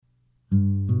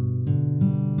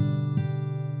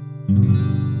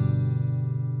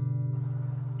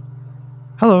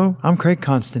I'm Craig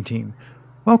Constantine.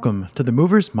 Welcome to the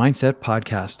Movers Mindset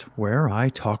Podcast, where I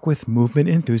talk with movement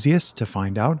enthusiasts to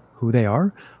find out who they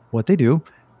are, what they do,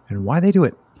 and why they do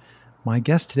it. My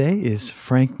guest today is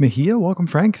Frank Mejia. Welcome,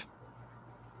 Frank.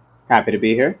 Happy to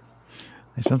be here.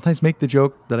 I sometimes make the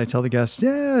joke that I tell the guests,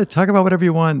 talk about whatever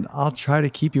you want. I'll try to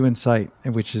keep you in sight,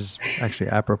 which is actually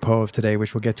apropos of today,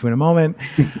 which we'll get to in a moment.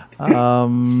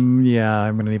 I'm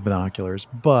going to need binoculars.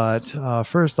 But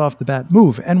first off the bat,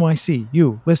 move, NYC,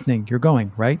 you listening, you're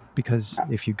going, right? Because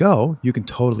if you go, you can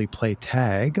totally play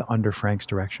tag under Frank's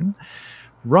direction.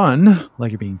 Run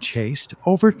like you're being chased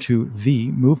over to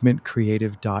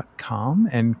themovementcreative.com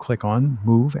and click on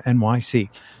Move NYC.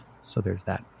 So there's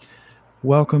that.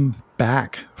 Welcome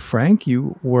back, Frank.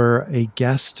 You were a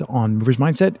guest on Movers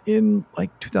Mindset in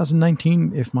like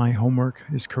 2019, if my homework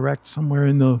is correct, somewhere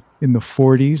in the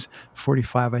 40s,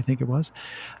 45, I think it was.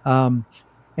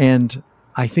 And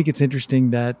I think it's interesting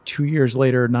that 2 years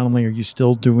later, not only are you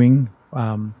still doing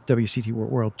WCT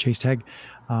World Chase Tag,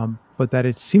 but that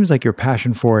it seems like your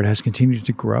passion for it has continued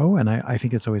to grow. And I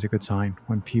think it's always a good sign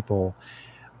when people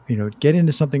get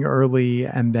into something early,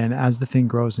 and then as the thing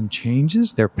grows and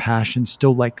changes, their passion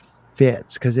still like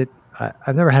fits. Because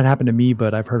I've never had it happen to me,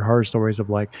 but I've heard horror stories of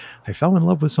like, I fell in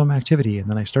love with some activity and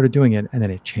then I started doing it and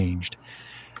then it changed.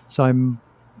 So I'm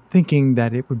thinking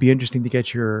that it would be interesting to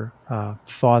get your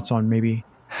thoughts on maybe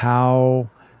how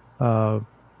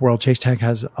World Chase Tag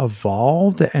has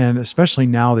evolved, and especially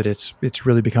now that it's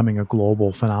really becoming a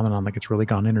global phenomenon, like it's really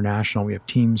gone international. We have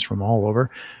teams from all over.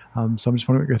 So I'm just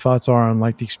wondering what your thoughts are on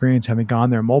like the experience having gone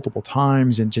there multiple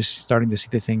times and just starting to see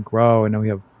the thing grow. I know we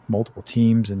have multiple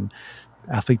teams and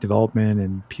athlete development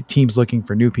and teams looking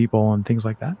for new people and things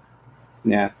like that.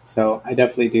 Yeah, so I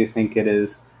definitely do think it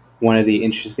is one of the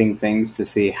interesting things to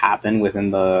see happen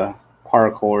within the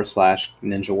parkour /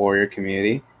 Ninja Warrior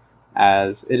community,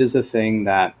 as it is a thing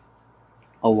that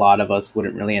a lot of us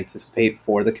wouldn't really anticipate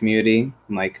for the community,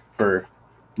 like for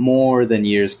more than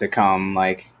years to come,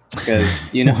 like, because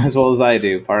as well as I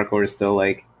do, parkour is still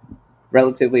like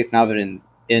relatively, if not in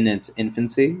its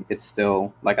infancy, it's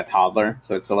still like a toddler,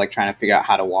 so it's still like trying to figure out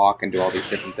how to walk and do all these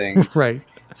different things. Right.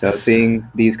 So seeing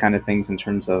these kind of things in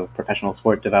terms of professional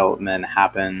sport development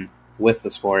happen with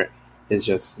the sport is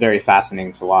just very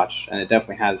fascinating to watch, and it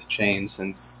definitely has changed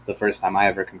since the first time I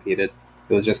ever competed.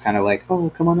 It was just kind of like, oh,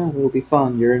 come on out, it'll be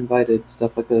fun, you're invited,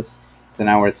 stuff like this. So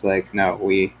now where it's like, no,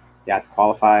 you have to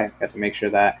qualify, you have to make sure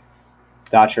that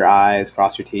dot your I's,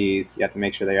 cross your T's, you have to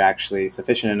make sure that you're actually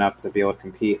sufficient enough to be able to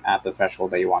compete at the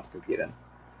threshold that you want to compete in.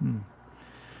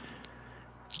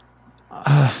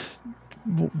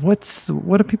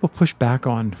 What do people push back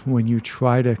on when you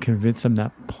try to convince them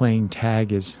that playing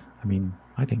tag is,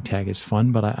 I think tag is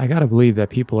fun, but I got to believe that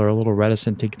people are a little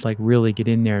reticent to like really get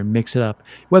in there and mix it up.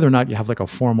 Whether or not you have like a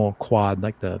formal quad,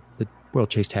 like the World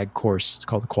Chase Tag course, it's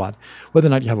called the quad, whether or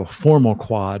not you have a formal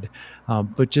quad,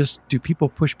 but just do people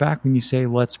push back when you say,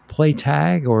 let's play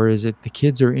tag, or is it the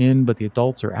kids are in, but the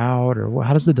adults are out, or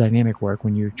how does the dynamic work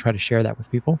when you try to share that with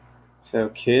people? So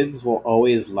kids will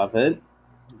always love it.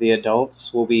 The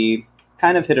adults will be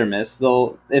kind of hit or miss.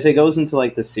 If it goes into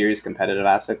like the serious competitive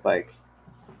aspect, like,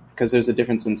 because there's a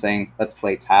difference when saying let's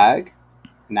play tag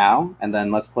now and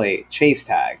then let's play chase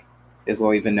tag, is what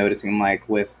we've been noticing, like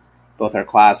with both our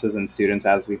classes and students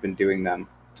as we've been doing them,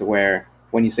 to where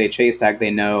when you say chase tag,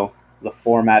 they know the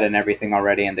format and everything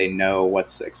already, and they know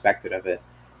what's expected of it.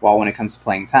 While when it comes to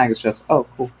playing tag, it's just, oh,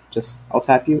 cool, just I'll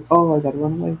tap you. Oh, I gotta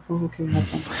run away. Oh, okay, have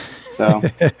fun. So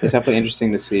it's definitely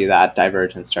interesting to see that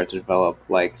divergence start to develop,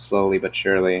 like slowly but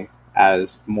surely,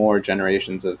 as more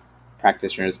generations of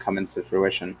practitioners come into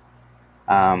fruition.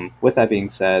 With that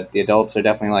being said, the adults are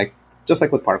definitely like, just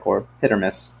like with parkour, hit or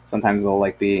miss. Sometimes they'll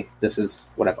like be, this is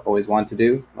what I've always wanted to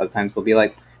do. Other times they'll be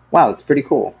like, wow, it's pretty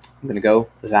cool, I'm going to go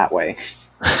that way.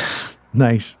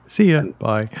 Nice. See ya.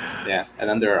 Bye. Yeah. And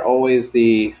then there are always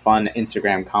the fun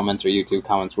Instagram comments or YouTube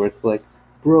comments where it's like,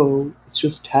 bro, it's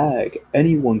just tag.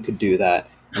 Anyone could do that.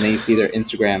 And then you see their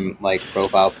Instagram like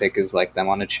profile pic is like them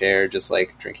on a chair, just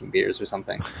like drinking beers or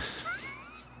something.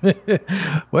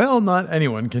 Well, not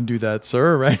anyone can do that,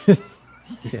 sir, right?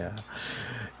 Yeah.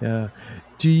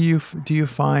 Do you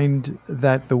find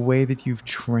that the way that you've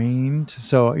trained,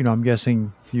 so I'm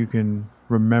guessing you can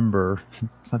remember,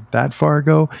 it's not that far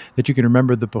ago, that you can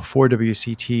remember the before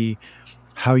WCT,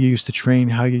 how you used to train,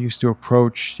 how you used to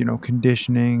approach,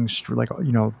 conditioning, like,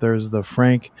 there's the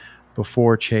Frank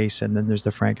before Chase and then there's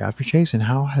the Frank after Chase, and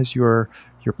how has your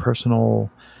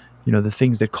personal, the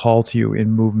things that call to you in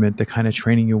movement, the kind of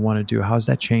training you want to do, how's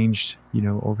that changed,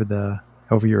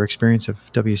 over your experience of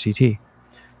WCT?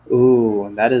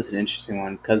 Ooh, that is an interesting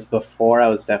one, because before I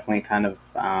was definitely kind of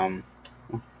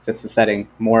fits the setting.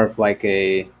 More of like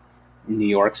a New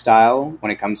York style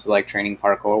when it comes to like training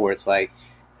parkour, where it's like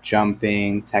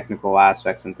jumping, technical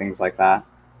aspects, and things like that.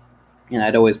 And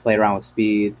I'd always play around with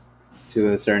speed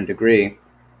to a certain degree.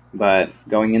 But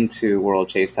going into World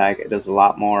Chase Tag, it does a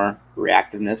lot more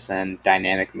reactiveness and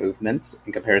dynamic movement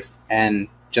in comparison, and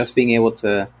just being able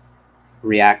to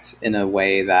react in a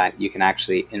way that you can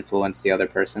actually influence the other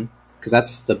person. Because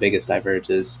that's the biggest diverge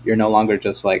is you're no longer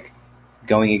just like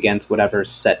going against whatever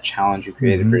set challenge you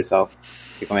created for yourself.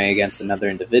 You're going against another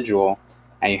individual,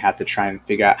 and you have to try and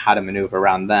figure out how to maneuver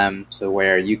around them so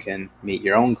where you can meet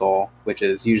your own goal, which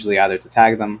is usually either to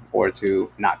tag them or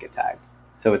to not get tagged.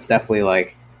 So it's definitely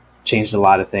like changed a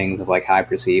lot of things of like how I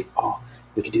perceive, oh,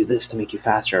 we could do this to make you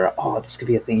faster, or oh, this could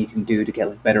be a thing you can do to get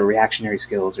like better reactionary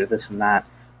skills or this and that.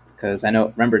 Because I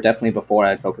know, remember, definitely before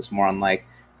I'd focus more on like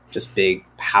just big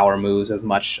power moves as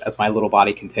much as my little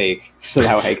body can take, so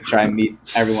that way I can try and meet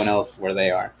everyone else where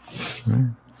they are.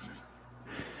 Right.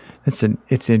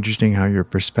 It's interesting how your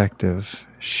perspective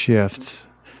shifts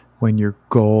when your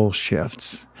goal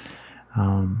shifts.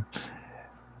 Do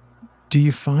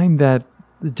you find that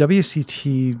the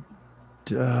WCT,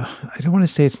 I don't want to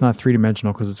say it's not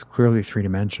three-dimensional because it's clearly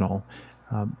three-dimensional,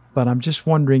 but I'm just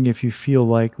wondering if you feel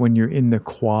like when you're in the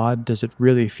quad, does it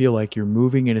really feel like you're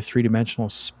moving in a three-dimensional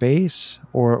space,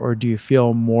 or do you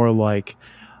feel more like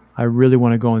I really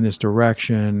want to go in this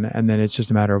direction, and then it's just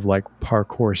a matter of like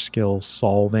parkour skill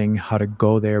solving how to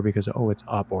go there because, oh, it's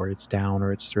up or it's down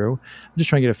or it's through. I'm just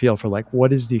trying to get a feel for like,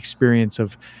 what is the experience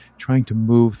of trying to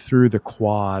move through the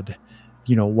quad,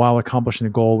 while accomplishing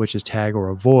the goal, which is tag or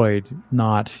avoid.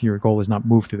 Not your goal is not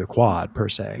move through the quad per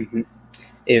se. Mm-hmm.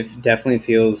 It definitely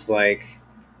feels like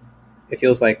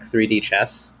 3D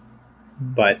chess,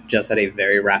 but just at a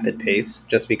very rapid pace,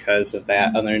 just because of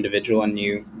that other individual, and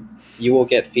you will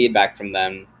get feedback from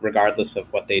them regardless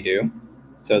of what they do.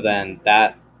 So then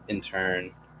that in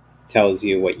turn tells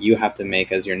you what you have to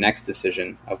make as your next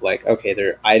decision of like, okay,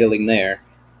 they're idling there.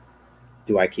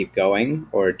 Do I keep going,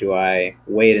 or do I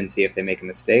wait and see if they make a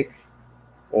mistake?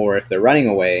 Or if they're running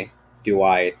away, do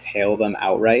I tail them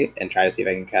outright and try to see if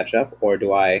I can catch up? Or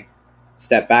do I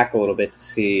step back a little bit to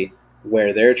see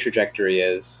where their trajectory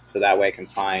is, so that way I can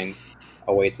find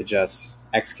a way to just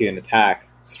execute an attack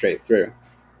straight through?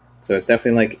 So it's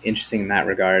definitely like interesting in that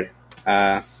regard.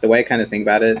 The way I kind of think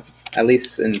about it, at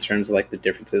least in terms of like the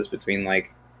differences between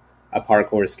like a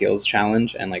parkour skills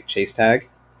challenge and like chase tag,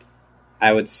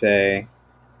 I would say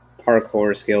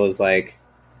parkour skill is like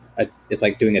it's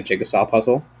like doing a jigsaw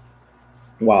puzzle,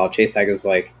 while chase tag is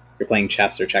like you're playing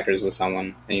chess or checkers with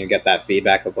someone and you get that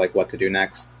feedback of like what to do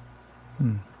next.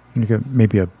 You get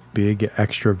maybe a big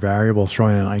extra variable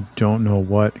thrown in. I don't know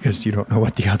what, because you don't know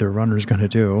what the other runner is going to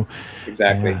do.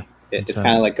 Exactly. Yeah, it's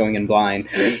kind of like going in blind.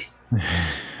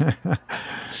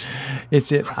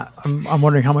 I'm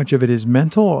wondering how much of it is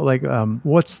mental. Like,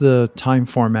 what's the time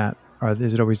format?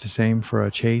 Is it always the same for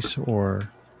a chase or?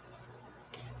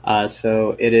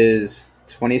 So it is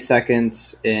 20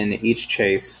 seconds in each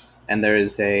chase, and there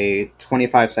is a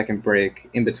 25-second break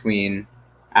in between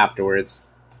afterwards.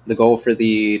 The goal for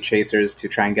the chasers to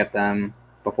try and get them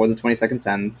before the 20 seconds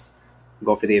ends. The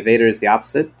goal for the evader is the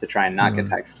opposite, to try and not get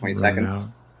tagged for 20 seconds.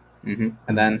 Mm-hmm.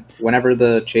 And then whenever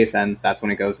the chase ends, that's when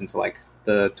it goes into like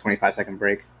the 25-second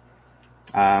break.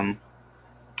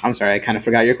 I'm sorry, I kind of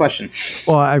forgot your question.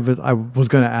 Well, I was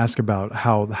going to ask about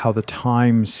how the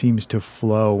time seems to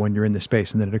flow when you're in the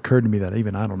space, and then it occurred to me that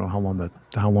even I don't know how long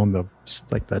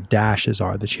the dashes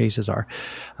are, the chases are.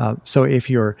 So if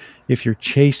you're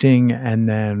chasing and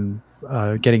then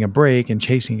getting a break and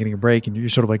chasing, getting a break, and you're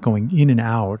sort of like going in and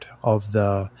out of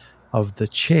the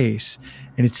chase,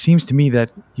 and it seems to me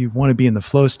that you want to be in the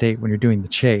flow state when you're doing the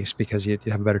chase because you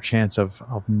have a better chance of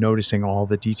noticing all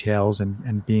the details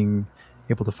and being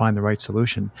able to find the right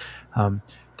solution.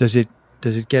 Does it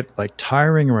get like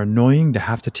tiring or annoying to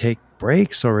have to take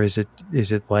breaks, or is it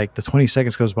like the 20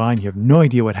 seconds goes by and you have no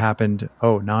idea what happened?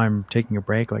 Oh, now I'm taking a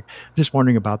break. Like, I'm just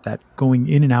wondering about that going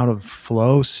in and out of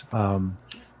flows. Flow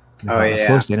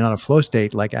state and out of flow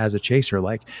state, like as a chaser,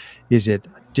 like, is it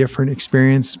a different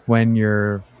experience when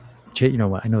you're, I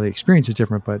know the experience is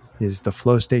different, but is the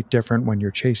flow state different when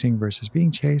you're chasing versus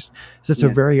being chased? So that's a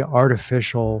very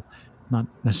artificial, not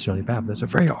necessarily bad, but that's a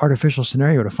very artificial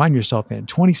scenario to find yourself in.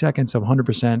 20 seconds of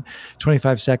 100%,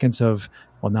 25 seconds of,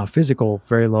 well, now physical,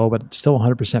 very low, but still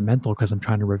 100% mental because I'm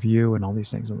trying to review and all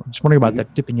these things. I'm just wondering about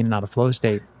that dipping in and out of flow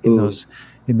state in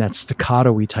that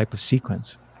staccato-y type of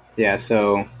sequence. Yeah,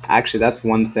 so actually that's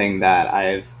one thing that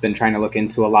I've been trying to look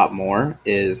into a lot more,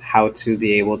 is how to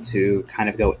be able to kind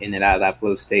of go in and out of that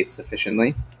flow state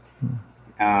sufficiently.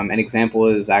 An example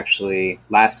is actually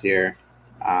last year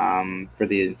for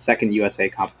the second USA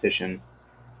competition.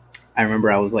 I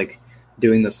remember I was like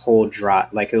doing this whole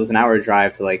drive, like it was an hour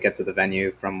drive to like get to the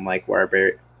venue from like where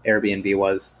our Airbnb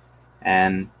was,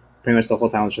 and pretty much the whole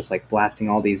time I was just like blasting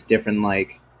all these different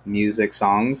like music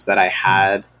songs that I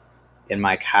had in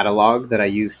my catalog that I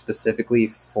use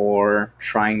specifically for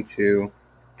trying to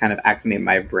kind of activate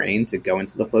my brain to go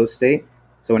into the flow state.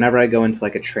 So whenever I go into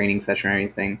like a training session or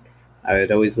anything, I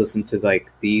would always listen to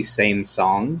like these same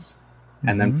songs,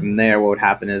 and then from there, what would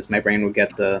happen is my brain would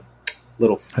get the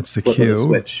little That's the flip of the cue.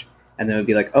 switch, and then it would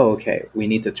be like, oh, okay, we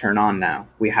need to turn on now.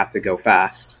 We have to go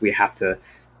fast. We have to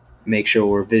make sure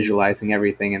we're visualizing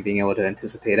everything and being able to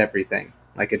anticipate everything.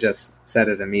 Like it just said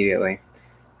it immediately.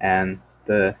 And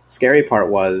the scary part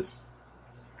was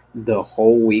the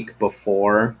whole week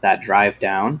before that drive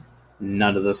down,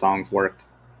 none of the songs worked.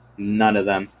 None of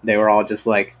them. They were all just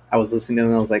like, I was listening to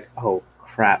them and I was like, oh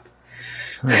crap.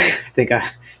 I think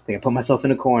I put myself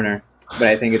in a corner. But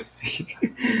I think it's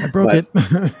I broke it.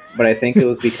 But I think it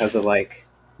was because of like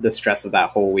the stress of that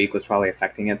whole week was probably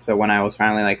affecting it. So when I was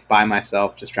finally like by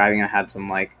myself just driving, I had some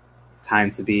like time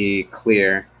to be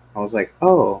clear. I was like,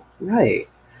 oh right.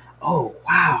 Oh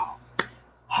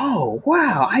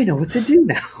wow, I know what to do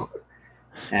now.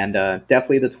 And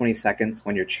definitely the 20 seconds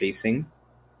when you're chasing,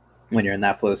 when you're in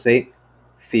that flow state,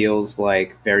 feels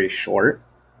like very short.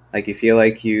 Like you feel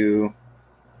like you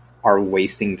are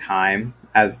wasting time.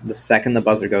 As the second the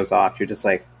buzzer goes off, you're just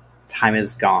like, time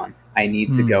is gone. I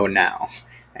need to go now.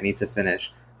 I need to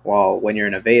finish. While when you're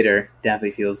an evader,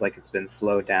 definitely feels like it's been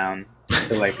slowed down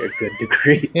to like a good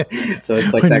degree. So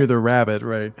it's like when that, you're the rabbit,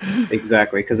 right?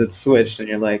 exactly, because it's switched and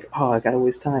you're like, oh, I gotta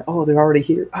waste time. Oh, they're already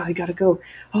here. Oh, I gotta go.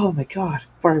 Oh my god,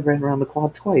 I've already ran around the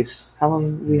quad twice. How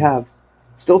long do we have?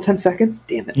 Still 10 seconds?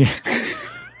 Damn it.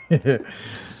 Yeah.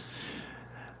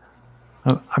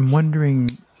 I'm wondering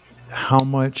how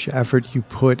much effort you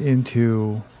put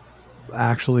into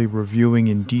actually reviewing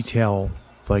in detail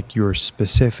like your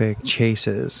specific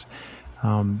chases.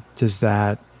 Does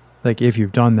that, like, if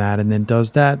you've done that, and then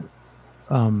does that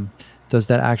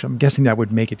actually, I'm guessing that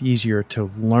would make it easier to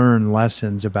learn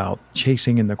lessons about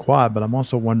chasing in the quad, but I'm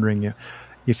also wondering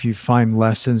if you find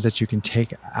lessons that you can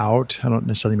take out, I don't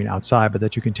necessarily mean outside, but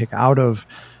that you can take out of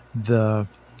the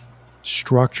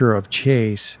structure of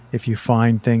chase. If you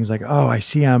find things like, oh, I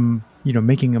see I'm,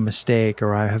 making a mistake,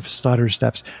 or I have stutter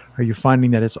steps, are you finding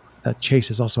that that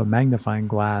chase is also a magnifying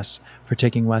glass for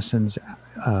taking lessons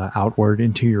outward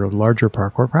into your larger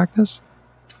parkour practice?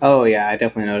 Oh yeah, I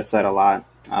definitely noticed that a lot.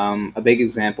 A big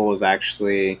example was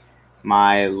actually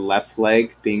my left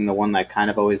leg being the one that kind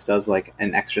of always does like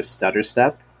an extra stutter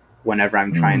step whenever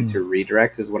I'm trying to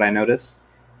redirect, is what I notice.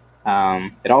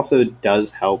 It also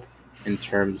does help in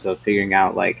terms of figuring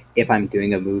out like if I'm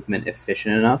doing a movement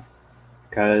efficient enough,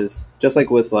 because just like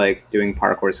with like doing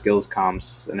parkour skills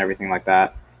comps and everything like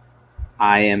that,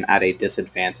 I am at a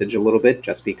disadvantage a little bit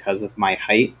just because of my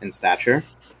height and stature.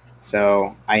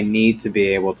 So I need to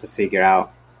be able to figure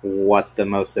out what the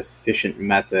most efficient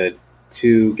method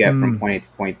to get from point A to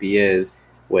point B is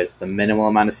with the minimal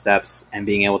amount of steps, and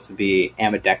being able to be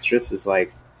ambidextrous is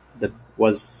like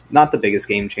was not the biggest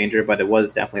game changer, but it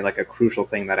was definitely like a crucial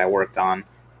thing that I worked on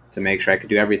to make sure I could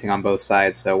do everything on both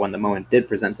sides. So when the moment did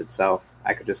present itself,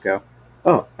 I could just go,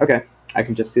 oh, okay, I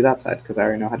can just do that side because I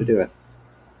already know how to do it.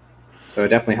 So it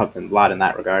definitely helped a lot in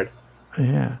that regard.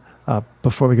 Yeah.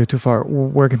 Before we go too far,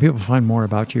 where can people find more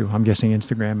about you? I'm guessing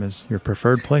Instagram is your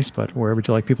preferred place, but where would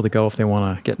you like people to go if they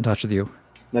want to get in touch with you?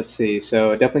 Let's see.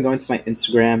 So definitely go into my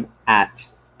Instagram at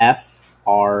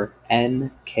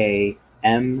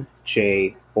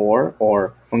FRNKMJ4,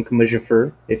 or Frank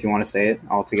Mejia if you want to say it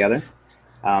all together.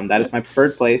 That is my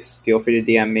preferred place. Feel free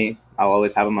to DM me. I'll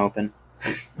always have them open.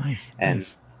 Nice. And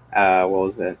nice. What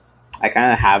was it? I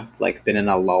kind of have like been in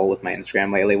a lull with my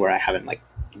Instagram lately where I haven't like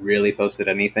really posted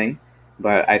anything.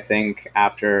 But I think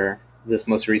after this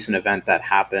most recent event that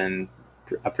happened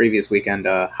a previous weekend,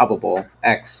 Hubbable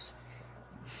X,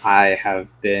 I have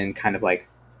been kind of like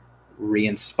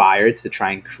re-inspired to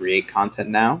try and create content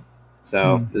now.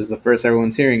 So this is the first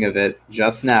everyone's hearing of it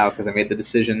just now because I made the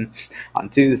decision on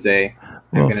Tuesday.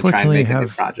 I'm going to try and make a new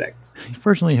project.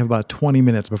 Fortunately, you have about 20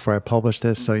 minutes before I publish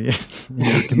this, so you're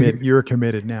committed. You're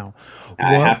committed now.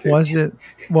 I have to. Was it?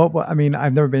 Well, I mean,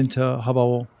 I've never been to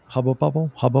Hubbable.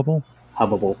 Hubbable.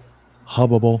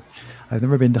 I've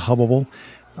never been to Hubbable.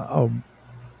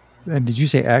 And did you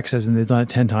say X as in they've done it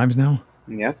 10 times now?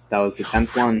 Yep, that was the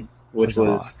 10th one, which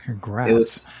was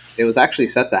congrats. It was actually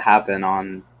set to happen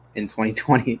in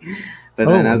 2020, but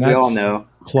then as we all know,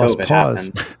 COVID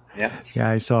happened. Yep. Yeah,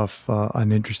 I saw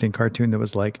an interesting cartoon that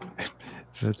was like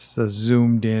It's a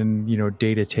zoomed in,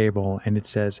 data table, and it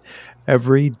says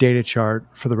every data chart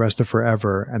for the rest of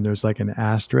forever. And there's like an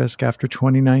asterisk after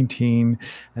 2019,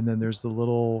 and then there's the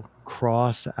little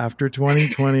cross after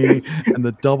 2020, and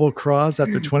the double cross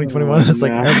after Oh 2021. That's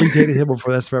like no. every data table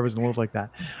for the rest of forever is going to look like that.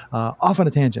 Off on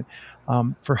a tangent.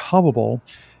 For Hubbable,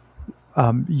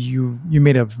 you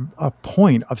made a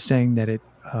point of saying that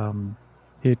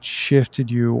it shifted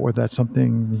you, or that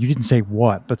something, you didn't say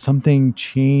what, but something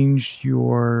changed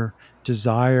your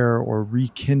desire or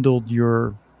rekindled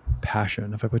your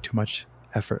passion. If I put too much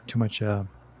effort, too much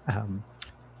um,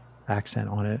 accent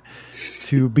on it,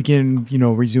 to begin,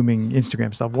 resuming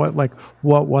Instagram stuff. What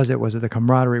was it? Was it the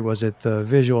camaraderie? Was it the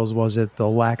visuals? Was it the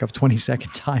lack of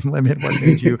 20-second time limit? What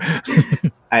made you?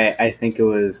 I think it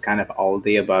was kind of all of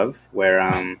the above, where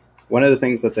one of the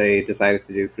things that they decided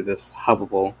to do for this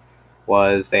Hubbable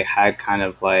was they had kind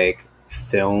of like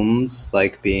films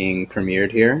like being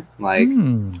premiered here. Like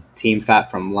Team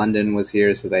Fat from London was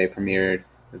here, so they premiered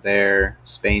their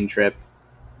Spain trip.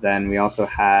 Then we also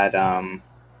had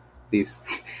these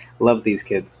love these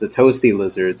kids, the Toasty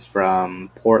Lizards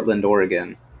from Portland,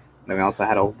 Oregon. Then we also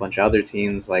had a whole bunch of other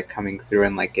teams like coming through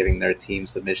and like giving their team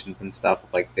submissions and stuff,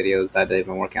 like videos that they've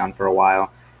been working on for a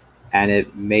while. And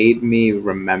it made me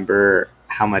remember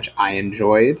how much I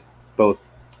enjoyed both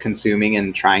consuming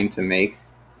and trying to make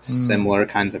similar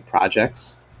kinds of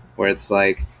projects, where it's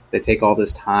like they take all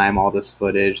this time, all this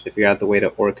footage, they figure out the way to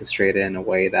orchestrate it in a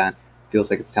way that feels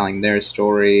like it's telling their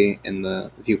story in the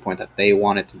viewpoint that they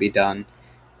want it to be done.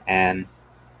 And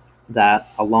that,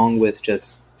 along with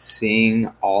just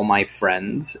seeing all my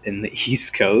friends in the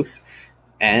East Coast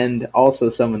and also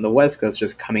some in the West Coast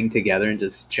just coming together and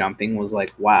just jumping, was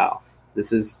like, wow,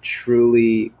 this is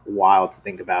truly wild to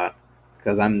think about.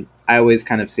 Because I always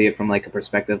kind of see it from like a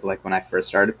perspective, like when I first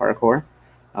started parkour,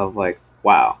 of like,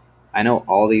 wow, I know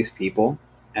all these people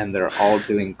and they're all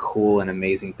doing cool and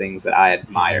amazing things that I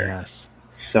admire. Yes.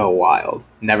 So wild.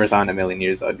 Never thought in a million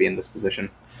years I would be in this position.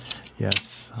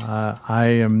 Yes. I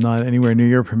am not anywhere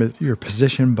near your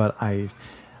position, but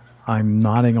I'm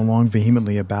nodding along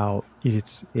vehemently about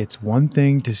it. It's one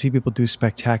thing to see people do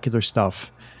spectacular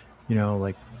stuff,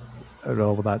 like, I don't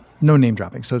know, without no name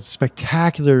dropping. So it's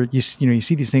spectacular. You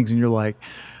see these things and you're like,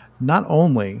 not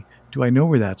only do I know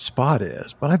where that spot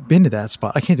is, but I've been to that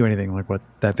spot. I can't do anything like what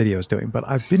that video is doing, but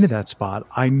I've been to that spot.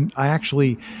 I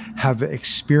actually have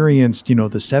experienced,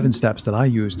 the 7 steps that I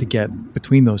use to get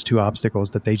between those two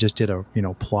obstacles that they just did a,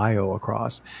 plyo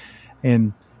across.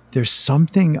 And there's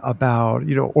something about,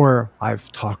 or I've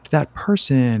talked to that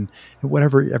person, and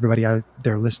whatever everybody out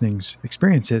there listening's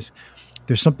experience is,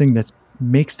 there's something that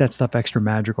makes that stuff extra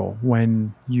magical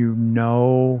when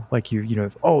like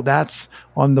oh, that's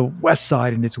on the west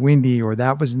side and it's windy, or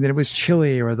then it was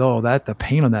chilly, or though that the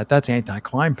paint on that's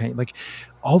anti-climb paint. Like,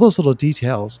 all those little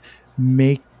details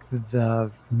make the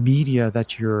media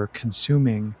that you're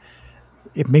consuming,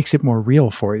 it makes it more real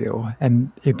for you,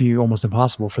 and it'd be almost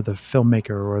impossible for the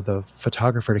filmmaker or the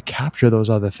photographer to capture those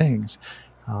other things.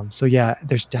 So yeah,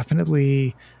 there's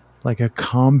definitely like a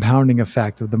compounding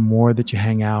effect of the more that you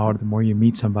hang out, the more you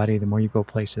meet somebody, the more you go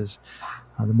places,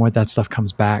 the more that stuff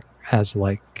comes back as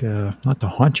like, not to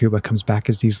haunt you, but comes back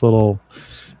as these little,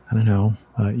 I don't know,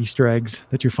 Easter eggs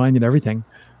that you find in everything.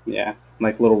 Yeah,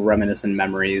 like little reminiscent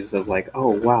memories of like,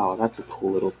 oh wow, that's a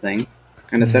cool little thing.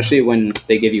 And especially when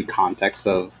they give you context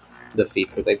of the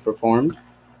feats that they've performed,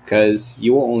 because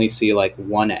you will only see like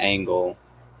one angle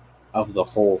of the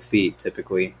whole feat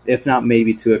typically, if not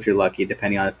maybe 2 if you're lucky,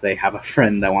 depending on if they have a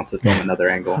friend that wants to film another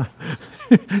angle.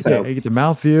 So yeah, you get the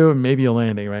mouth view and maybe a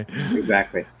landing, right?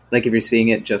 Exactly. Like if you're seeing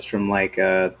it just from like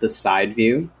the side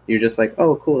view, you're just like,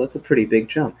 oh cool, that's a pretty big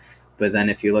jump. But then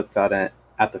if you looked at it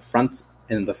at the front,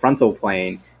 in the frontal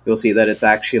plane, you'll see that it's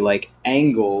actually like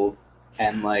angled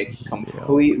and like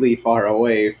completely far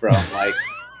away from like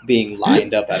being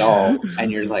lined up at all.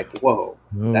 And you're like, whoa,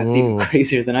 that's even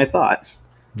crazier than I thought.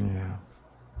 Yeah.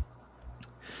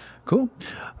 Cool.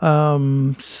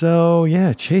 So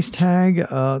yeah, chase tag.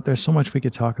 There's so much we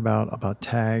could talk about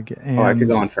tag. And I could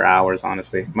go on for hours,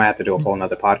 honestly. Might have to do a whole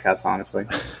nother podcast, honestly.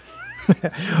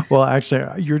 Well,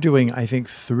 actually, you're doing, I think,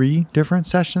 3 different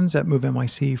sessions at Move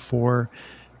NYC for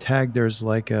tag. There's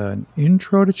like an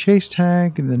intro to chase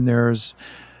tag, and then there's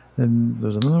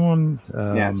another one.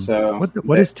 Yeah. So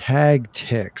what is tag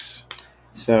ticks?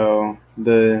 So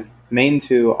the main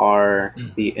 2 are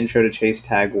the intro to chase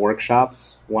tag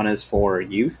workshops. One is for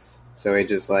youth, so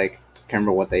ages like, I can't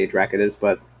remember what the age bracket is,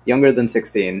 but younger than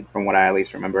 16 from what I at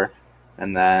least remember.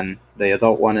 And then the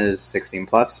adult one is 16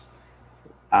 plus.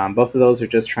 Both of those are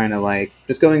just trying to like,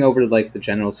 just going over like the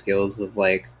general skills of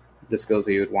like the skills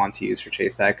that you would want to use for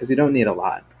chase tag, because you don't need a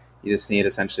lot. You just need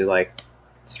essentially like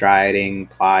striding,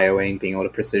 plyoing, being able to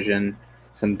precision,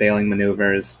 some bailing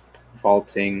maneuvers,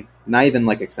 vaulting. Not even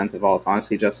like extensive vaults.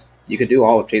 Honestly, just you could do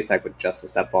all of chase tag with just a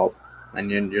step vault, and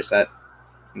you're set.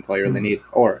 That's all you really need.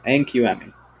 And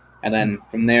QMing, and then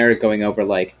from there going over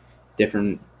like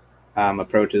different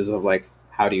approaches of like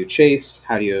how do you chase,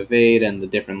 how do you evade, and the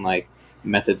different like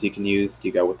methods you can use. Do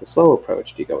you go with the slow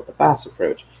approach? Do you go with the fast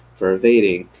approach for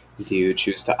evading? Do you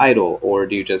choose to idle, or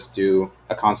do you just do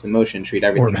a constant motion, treat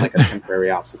everything like a temporary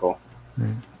obstacle?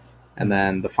 And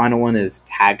then the final one is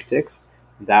tactics.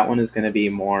 That one is going to be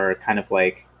more kind of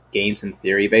like games and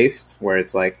theory based, where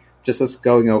it's like just us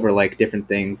going over like different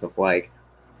things of like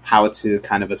how to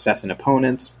kind of assess an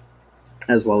opponent,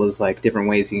 as well as like different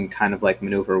ways you can kind of like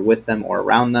maneuver with them or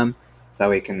around them, so that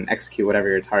way you can execute whatever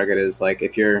your target is. Like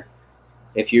if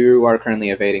you are currently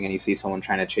evading and you see someone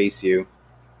trying to chase you,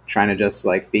 trying to just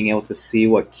like being able to see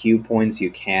what cue points you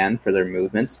can for their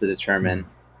movements to determine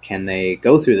can they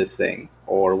go through this thing,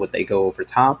 or would they go over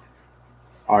top,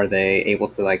 are they able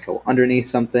to like go underneath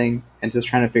something, and just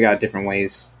trying to figure out different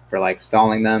ways for like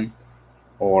stalling them.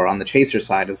 Or on the chaser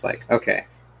side is like, okay,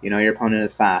 you know your opponent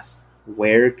is fast,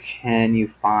 where can you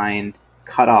find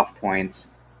cutoff points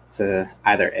to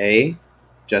either A,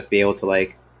 just be able to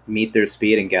like meet their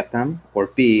speed and get them, or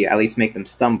B, at least make them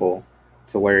stumble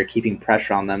to where you're keeping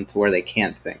pressure on them to where they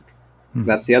can't think. Because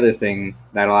that's the other thing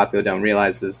that a lot of people don't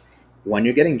realize is when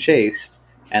you're getting chased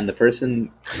and the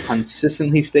person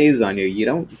consistently stays on you, you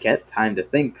don't get time to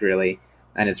think really.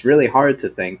 And it's really hard to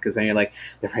think because then you're like,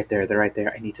 they're right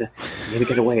there. I need to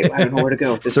get away. I don't know where to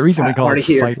go. That's the reason we call it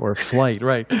fight or flight,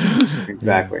 right?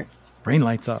 Exactly. Yeah. Brain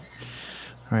lights up.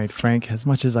 All right, Frank, as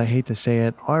much as I hate to say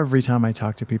it, every time I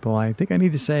talk to people, I think I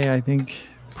need to say, I think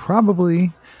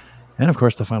probably, and of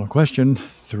course the final question,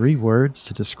 3 words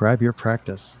to describe your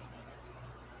practice.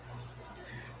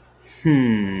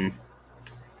 I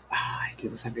do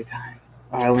this every time.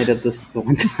 I only did this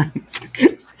one time.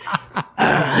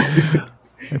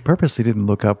 I purposely didn't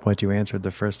look up what you answered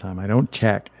the first time. I don't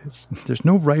check. There's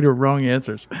no right or wrong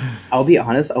answers. I'll be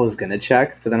honest, I was going to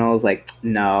check, but then I was like,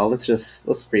 no,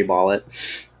 let's free ball it.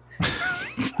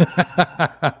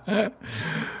 I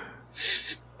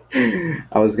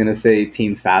was going to say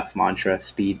Team Fat's mantra,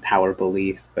 speed, power,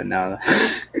 belief, but no.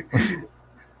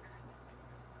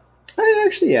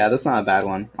 Actually, yeah, that's not a bad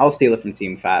one. I'll steal it from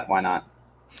Team Fat. Why not?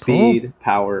 Speed, cool.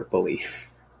 Power, belief.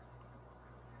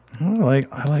 I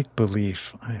like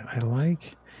belief.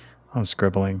 I'm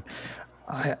scribbling.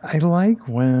 I like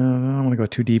when, I don't want to go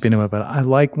too deep into it, but I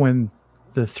like when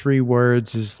the 3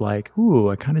 words is like, ooh,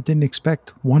 I kind of didn't expect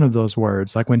one of those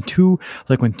words. Like when two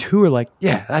are like,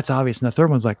 yeah, that's obvious. And the third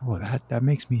one's like, oh, that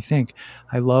makes me think.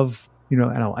 I love, and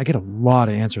I get a lot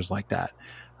of answers like that.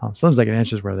 Sometimes I get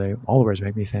answers where all the words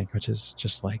make me think, which is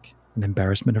just like an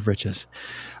embarrassment of riches.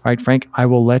 All right, Frank, I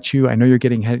will let you. I know you're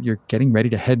getting ready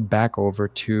to head back over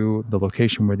to the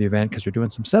location where the event, because you're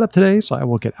doing some setup today. So I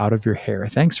will get out of your hair.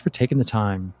 Thanks for taking the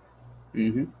time.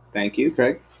 Thank you,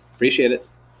 Craig. Appreciate it.